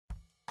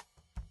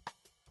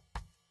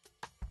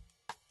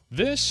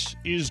This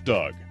is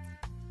Doug.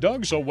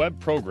 Doug's a web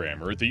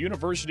programmer at the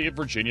University of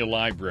Virginia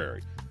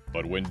Library.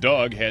 But when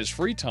Doug has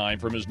free time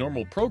from his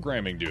normal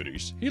programming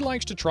duties, he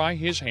likes to try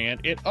his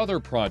hand at other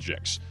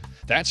projects.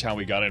 That's how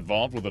he got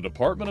involved with the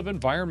Department of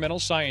Environmental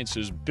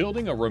Sciences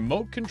building a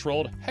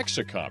remote-controlled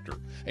hexacopter,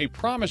 a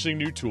promising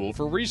new tool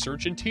for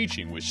research and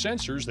teaching with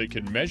sensors that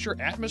can measure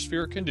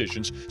atmospheric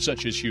conditions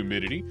such as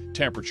humidity,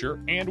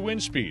 temperature, and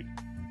wind speed.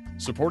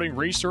 Supporting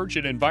research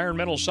in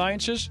environmental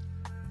sciences?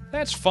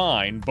 That's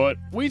fine, but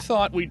we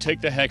thought we'd take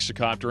the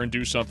hexacopter and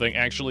do something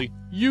actually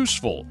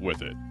useful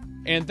with it.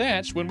 And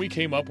that's when we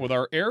came up with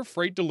our air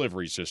freight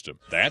delivery system.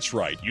 That's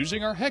right,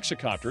 using our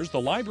hexacopters, the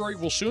library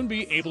will soon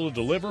be able to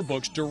deliver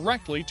books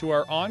directly to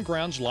our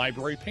on-grounds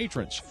library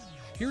patrons.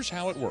 Here's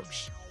how it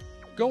works.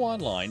 Go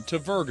online to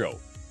Virgo.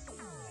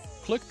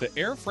 Click the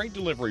air freight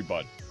delivery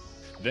button.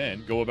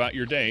 Then go about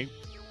your day.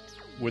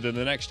 Within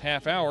the next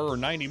half hour or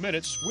 90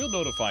 minutes, we'll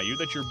notify you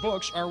that your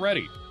books are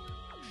ready.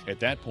 At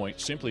that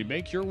point, simply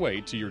make your way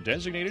to your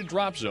designated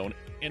drop zone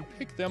and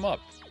pick them up.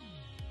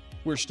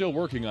 We're still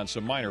working on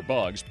some minor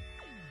bugs,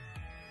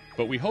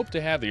 but we hope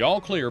to have the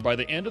all clear by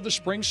the end of the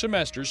spring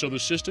semester so the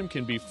system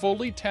can be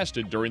fully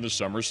tested during the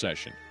summer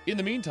session. In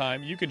the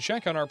meantime, you can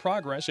check on our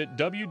progress at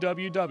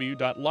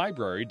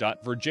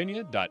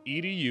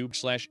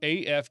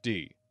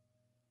www.library.virginia.edu/AFD.